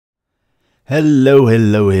Hello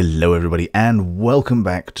everybody, and welcome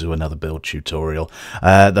back to another build tutorial.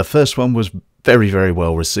 The first one was very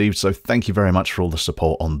well received, so thank you very much for all the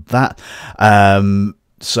support on that.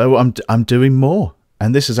 So I'm doing more,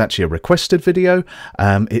 and this is actually a requested video.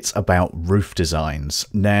 It's about roof designs.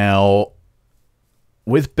 Now,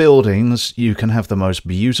 with buildings, you can have the most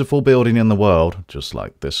beautiful building in the world, just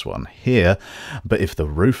like this one here, but if the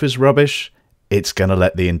roof is rubbish, it's going to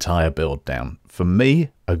let the entire build down. For me,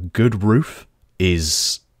 a good roof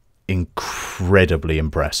is incredibly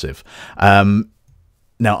impressive. Now,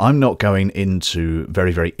 I'm not going into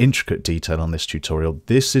very intricate detail on this tutorial.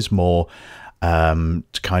 This is more to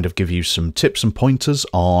kind of give you some tips and pointers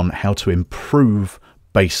on how to improve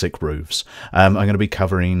basic roofs. I'm going to be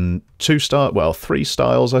covering three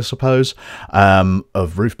styles, I suppose,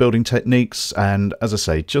 of roof building techniques. And as I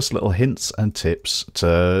say, just little hints and tips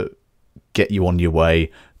to get you on your way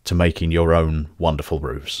to making your own wonderful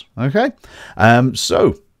roofs. Okay,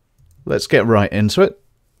 so let's get right into it.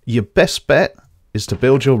 Your best bet is to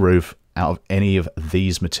build your roof out of any of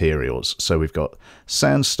these materials. So we've got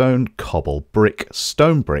sandstone, cobble, brick,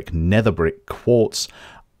 stone brick, nether brick, quartz,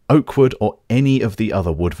 oak wood, or any of the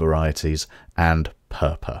other wood varieties, and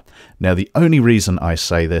purpur. Now, the only reason I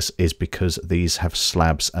say this is because these have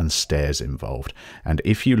slabs and stairs involved, and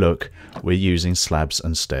if you look, we're using slabs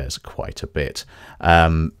and stairs quite a bit,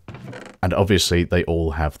 and obviously they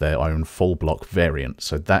all have their own full block variant,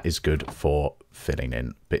 so that is good for filling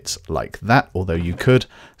in bits like that, although you could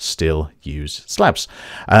still use slabs.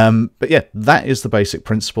 But yeah, that is the basic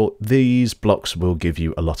principle. These blocks will give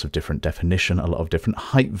you a lot of different definition, a lot of different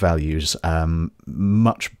height values,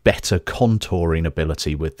 much better contouring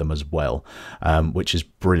ability with them as well, which is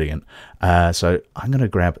brilliant. So I'm going to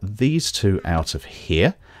grab these two out of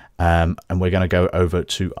here, and we're going to go over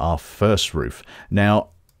to our first roof. Now,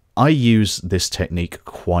 I use this technique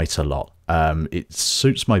quite a lot. It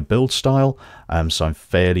suits my build style, so I'm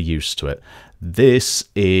fairly used to it. This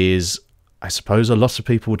is, I suppose a lot of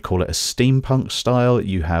people would call it a steampunk style.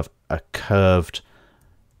 You have a curved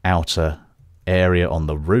outer area on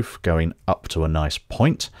the roof going up to a nice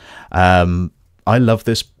point. I love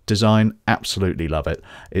this design, absolutely love it.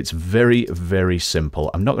 It's very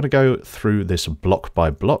simple. I'm not going to go through this block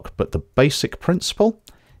by block, but the basic principle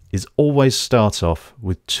is always start off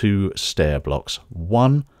with two stair blocks,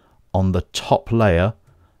 one on the top layer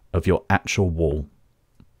of your actual wall.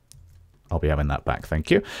 I'll be having that back,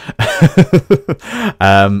 thank you.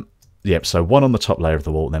 Yep, so one on the top layer of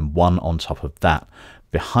the wall, then one on top of that.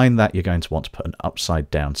 Behind that, you're going to want to put an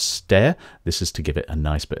upside down stair. This is to give it a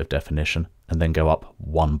nice bit of definition, and then go up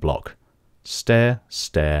one block. Stair,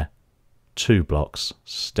 stair, two blocks,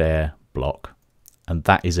 stair, block. And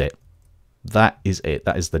that is it. That is it.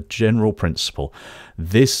 That is the general principle.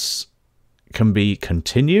 This can be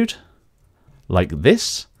continued like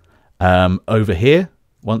this. Over here,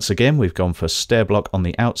 once again, we've gone for stair block on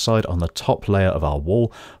the outside on the top layer of our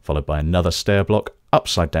wall, followed by another stair block,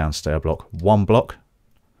 upside down stair block, one block,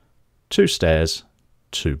 two stairs,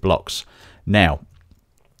 two blocks. Now,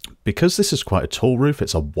 because this is quite a tall roof,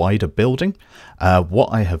 it's a wider building, what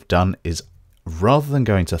I have done is, rather than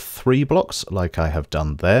going to 3 blocks like I have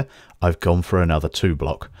done there, I've gone for another 2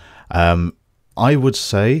 block. I would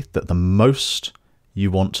say that the most you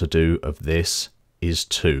want to do of this is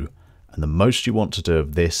 2, and the most you want to do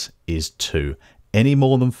of this is 2. Any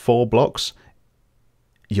more than 4 blocks,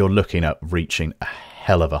 you're looking at reaching a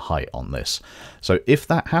hell of a height on this. So if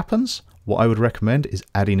that happens, what I would recommend is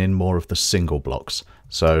adding in more of the single blocks.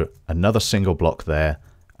 So another single block there,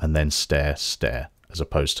 and then stair, stair, as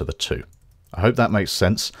opposed to the 2. I hope that makes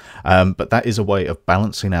sense, but that is a way of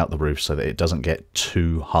balancing out the roof so that it doesn't get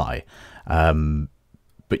too high.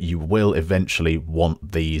 But you will eventually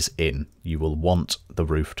want these in. You will want the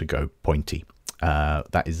roof to go pointy.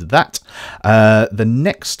 That is that. The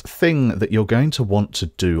next thing that you're going to want to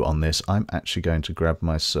do on this, I'm actually going to grab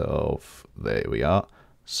myself, there we are,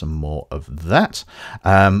 some more of that.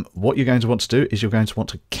 What you're going to want to do is you're going to want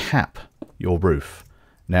to cap your roof.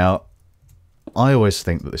 Now, I always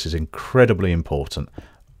think that this is incredibly important.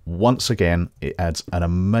 Once again, it adds an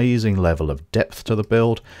amazing level of depth to the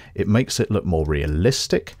build. It makes it look more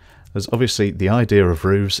realistic, as obviously the idea of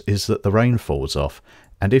roofs is that the rain falls off.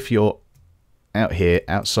 And if you're out here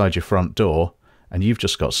outside your front door and you've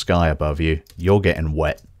just got sky above you, you're getting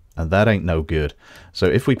wet, and that ain't no good. So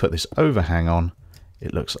if we put this overhang on,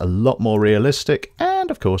 it looks a lot more realistic, and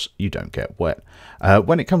of course you don't get wet.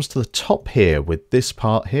 When it comes to the top here, with this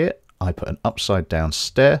part here, I put an upside down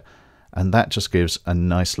stair, and that just gives a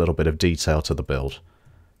nice little bit of detail to the build.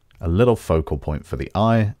 A little focal point for the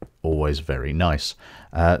eye, always very nice.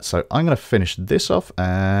 So I'm going to finish this off,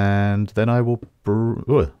 and then I will...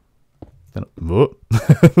 then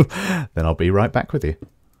I'll be right back with you.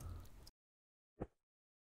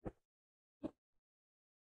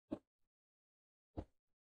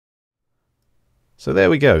 So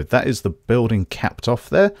there we go. That is the building capped off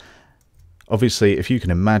there. Obviously, if you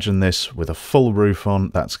can imagine this with a full roof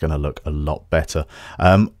on, that's going to look a lot better.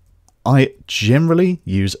 I generally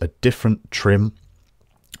use a different trim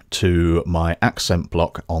to my accent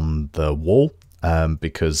block on the wall,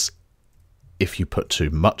 because if you put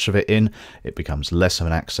too much of it in, it becomes less of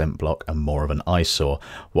an accent block and more of an eyesore.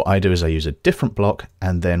 What I do is I use a different block,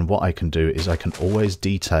 and then what I can do is I can always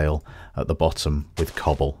detail at the bottom with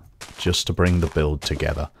cobble, just to bring the build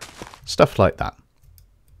together. Stuff like that.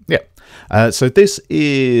 Yeah. So this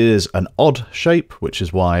is an odd shape, which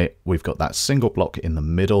is why we've got that single block in the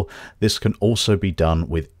middle. This can also be done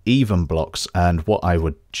with even blocks, and what I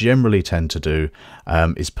would generally tend to do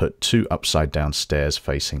is put 2 upside down stairs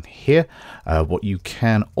facing here. What you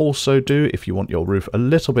can also do, if you want your roof a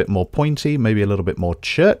little bit more pointy, maybe a little bit more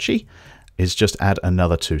churchy, is just add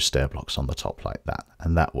another 2 stair blocks on the top like that,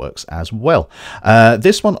 and that works as well.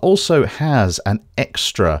 This one also has an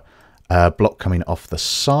extra block coming off the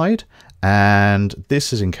side, and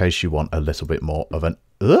this is in case you want a little bit more of an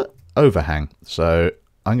overhang. So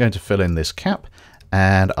I'm going to fill in this cap,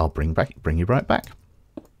 and I'll bring you right back.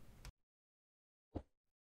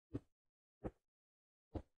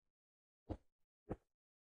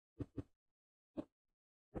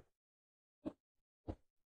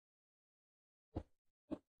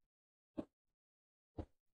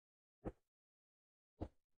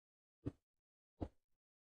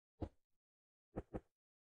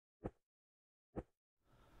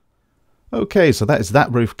 Okay, so that is that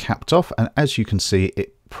roof capped off, and as you can see,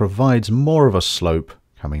 it provides more of a slope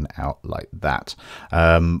coming out like that.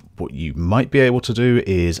 What you might be able to do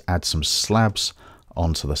is add some slabs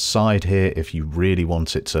onto the side here if you really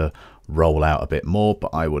want it to roll out a bit more,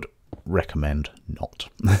 but I would recommend not.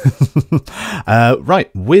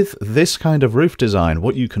 Right, with this kind of roof design,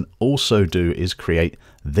 what you can also do is create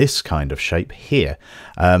this kind of shape here.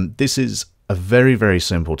 This is a very, very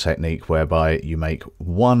simple technique whereby you make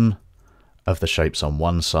one of the shapes on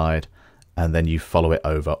one side and then you follow it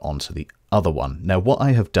over onto the other one. Now what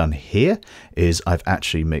I have done here is I've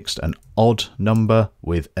actually mixed an odd number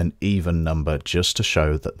with an even number just to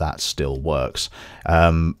show that that still works.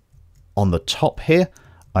 On the top here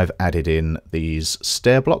I've added in these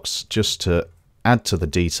stair blocks just to add to the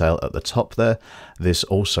detail at the top there. This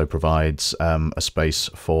also provides a space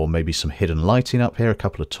for maybe some hidden lighting up here, a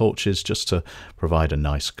couple of torches just to provide a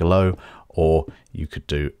nice glow. Or you could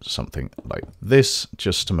do something like this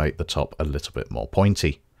just to make the top a little bit more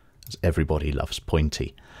pointy, as everybody loves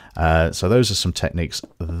pointy. So those are some techniques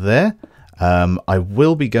there. I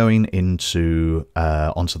will be going into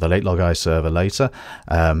onto the Late Log Eye server later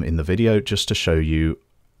in the video just to show you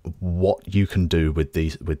what you can do with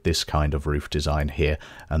this kind of roof design here,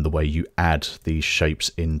 and the way you add these shapes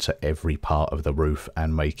into every part of the roof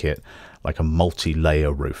and make it like a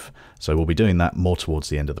multi-layer roof. So we'll be doing that more towards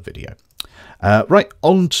the end of the video. Right,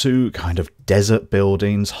 on to kind of desert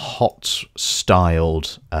buildings, hot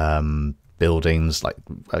styled buildings like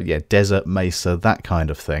yeah, desert, mesa, that kind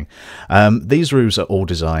of thing. These roofs are all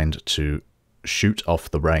designed to shoot off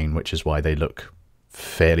the rain, which is why they look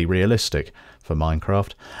fairly realistic for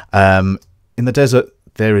Minecraft. In the desert,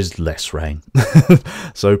 there is less rain.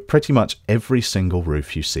 So pretty much every single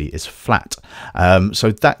roof you see is flat.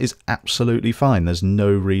 So that is absolutely fine. There's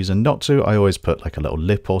no reason not to. I always put like a little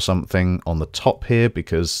lip or something on the top here,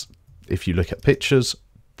 because if you look at pictures,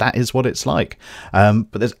 that is what it's like.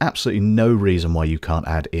 But there's absolutely no reason why you can't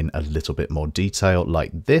add in a little bit more detail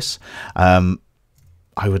like this. I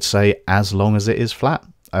would say as long as it is flat.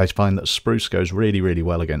 I find that spruce goes really, really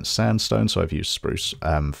well against sandstone, so I've used spruce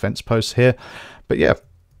fence posts here. But yeah,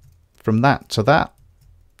 from that to that,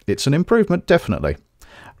 it's an improvement, definitely.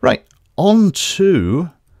 Right, on to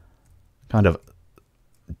kind of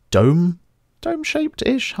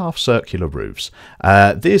dome-shaped-ish, half-circular roofs.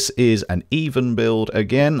 This is an even build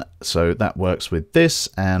again, so that works with this,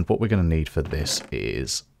 and what we're going to need for this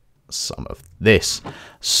is some of this.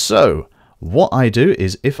 So what I do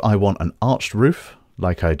is, if I want an arched roof,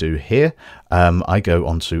 like I do here, I go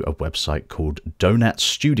onto a website called Donut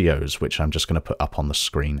Studios, which I'm just going to put up on the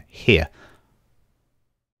screen here.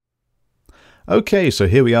 Okay, so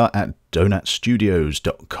here we are at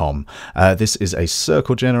donutstudios.com. This is a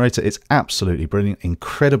circle generator. It's absolutely brilliant,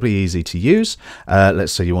 incredibly easy to use.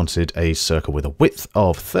 Let's say you wanted a circle with a width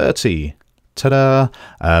of 30, ta-da,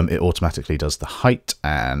 it automatically does the height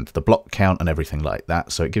and the block count and everything like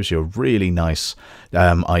that. So it gives you a really nice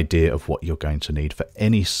idea of what you're going to need for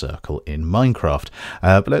any circle in Minecraft.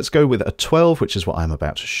 But let's go with a 12, which is what I'm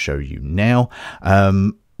about to show you now.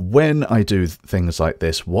 When I do things like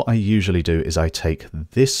this, what I usually do is I take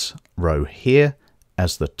this row here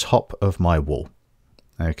as the top of my wall.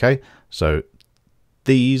 Okay, so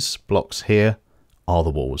these blocks here are the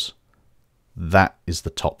walls. That is the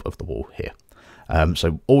top of the wall here.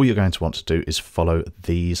 So all you're going to want to do is follow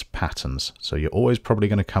these patterns. So you're always probably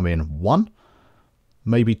going to come in 1,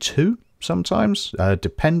 maybe 2 sometimes,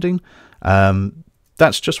 depending.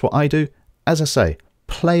 That's just what I do. As I say,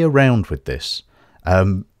 play around with this.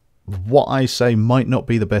 What I say might not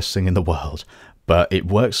be the best thing in the world, but it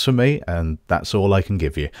works for me, and that's all I can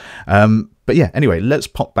give you. But yeah, anyway, let's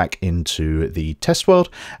pop back into the test world,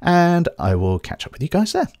 and I will catch up with you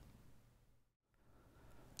guys there.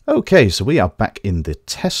 Okay, so we are back in the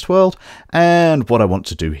test world, and what I want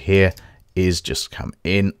to do here is just come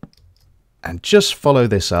in and just follow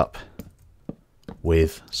this up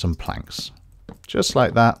with some planks. Just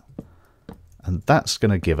like that. And that's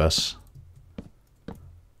going to give us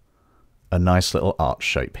a nice little arch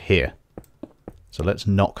shape here. So let's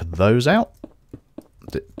knock those out.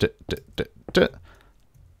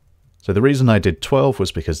 So the reason I did 12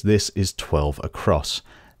 was because this is 12 across.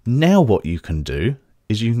 Now what you can do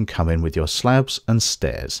is you can come in with your slabs and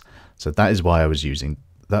stairs. So that is why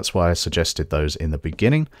that's why I suggested those in the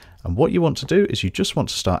beginning. And what you want to do is you just want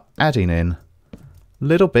to start adding in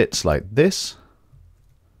little bits like this.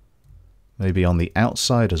 Maybe on the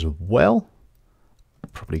outside as well.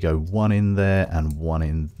 Probably go 1 in there and 1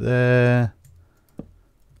 in there.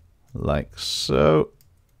 Like so.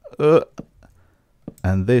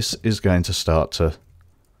 And this is going to start to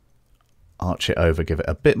arch it over, give it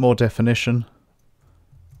a bit more definition.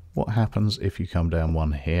 What happens if you come down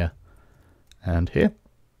 1 here and here?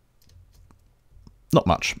 Not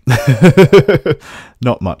much.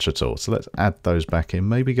 Not much at all. So let's add those back in.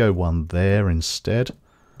 Maybe go 1 there instead.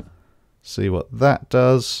 See what that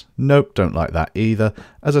does. Nope, don't like that either.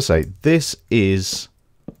 As I say, this is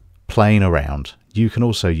playing around. You can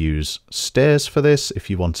also use stairs for this if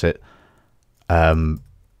you want it a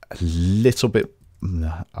little bit,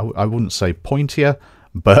 I wouldn't say pointier,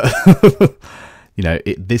 but you know,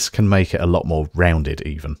 this can make it a lot more rounded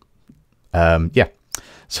even. Yeah,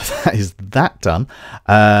 so that is that done.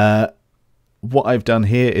 What I've done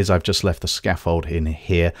here is I've just left the scaffold in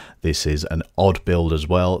here. This is an odd build as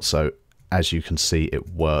well, so as you can see,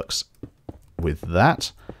 it works with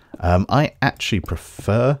that. I actually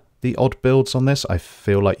prefer the odd builds on this. I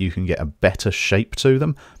feel like you can get a better shape to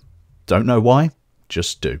them. Don't know why,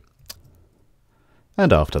 just do.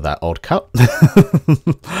 And after that odd cut,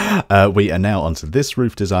 we are now onto this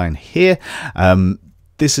roof design here.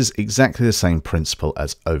 This is exactly the same principle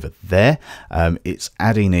as over there. It's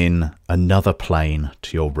adding in another plane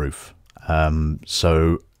to your roof.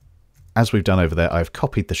 So as we've done over there, I've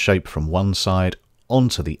copied the shape from one side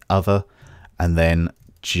onto the other and then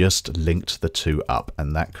just linked the two up,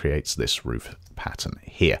 and that creates this roof pattern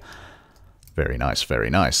here. Very nice, very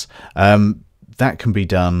nice. That can be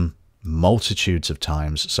done multitudes of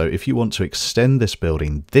times. So if you want to extend this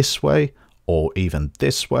building this way or even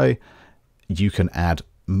this way, you can add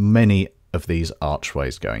many of these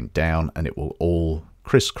archways going down and it will all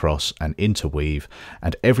crisscross and interweave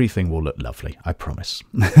and everything will look lovely, I promise.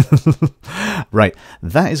 Right,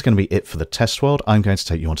 that is going to be it for the test world. I'm going to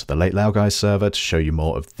take you onto the Late Laogai server to show you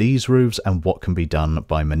more of these roofs and what can be done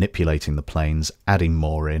by manipulating the planes, adding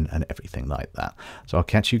more in and everything like that. So I'll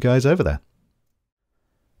catch you guys over there.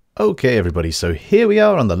 Okay everybody, so here we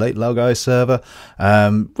are on the Late Laogai server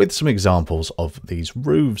with some examples of these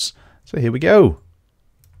roofs. So here we go.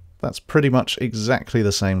 That's pretty much exactly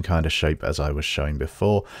the same kind of shape as I was showing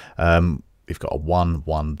before. We've got a 1,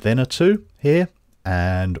 1, then a 2 here,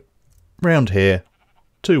 and round here,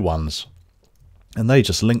 2 1s. And they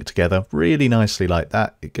just link together really nicely like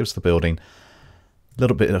that. It gives the building a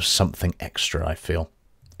little bit of something extra, I feel.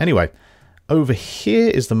 Anyway, over here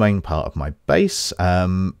is the main part of my base.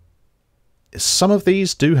 Some of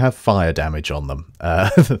these do have fire damage on them.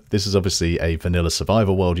 This is obviously a vanilla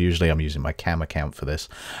survival world. Usually I'm using my cam account for this,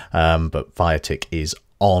 but fire tick is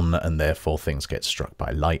on and therefore things get struck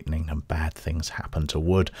by lightning and bad things happen to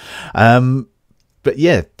wood. But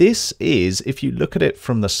yeah, this is, if you look at it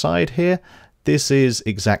from the side here, this is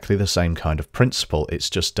exactly the same kind of principle. It's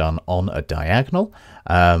just done on a diagonal,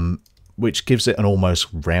 which gives it an almost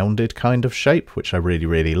rounded kind of shape, which I really,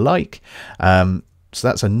 really like. So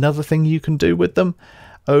that's another thing you can do with them.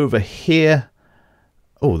 Over here,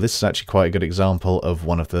 oh, this is actually quite a good example of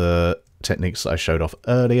one of the techniques that I showed off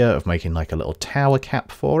earlier of making like a little tower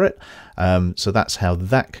cap for it. So that's how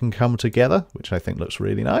that can come together, which I think looks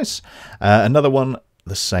really nice. Another one,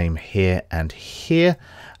 the same here and here.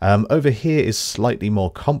 Over here is slightly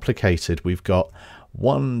more complicated. We've got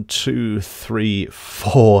 1, 2, 3,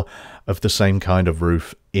 4 of the same kind of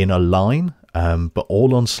roof in a line, but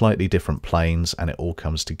all on slightly different planes, and it all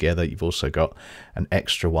comes together. You've also got an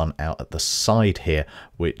extra one out at the side here,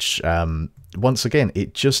 which once again,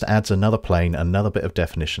 it just adds another plane, another bit of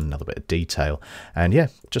definition, another bit of detail, and yeah,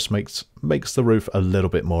 just makes the roof a little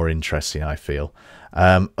bit more interesting, I feel.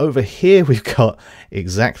 Over here we've got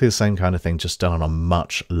exactly the same kind of thing, just done on a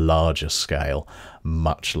much larger scale,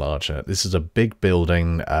 much larger. This is a big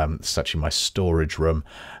building. It's actually my storage room.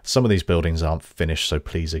 Some of these buildings aren't finished, so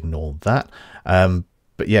please ignore that.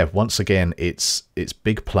 But yeah, once again, it's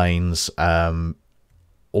big planes,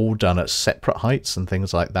 all done at separate heights and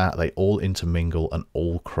things like that. They all intermingle and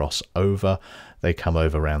all cross over. They come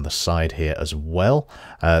over around the side here as well.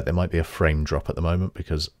 There might be a frame drop at the moment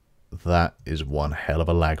because that is one hell of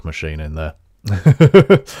a lag machine in there.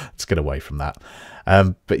 Let's get away from that.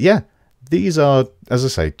 But yeah, these are, as I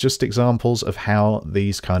say, just examples of how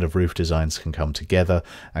these kind of roof designs can come together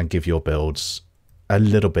and give your builds a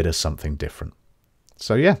little bit of something different.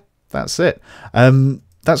 So yeah, that's it.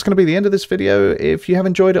 That's going to be the end of this video. If you have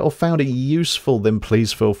enjoyed it or found it useful, then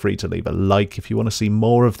please feel free to leave a like. If you want to see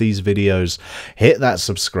more of these videos, hit that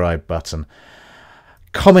subscribe button.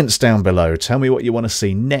 Comments down below. Tell me what you want to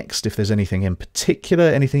see next. If there's anything in particular,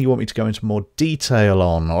 anything you want me to go into more detail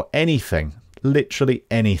on, or anything, literally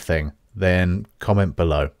anything, then comment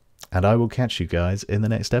below. And I will catch you guys in the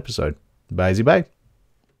next episode. Bye-bye.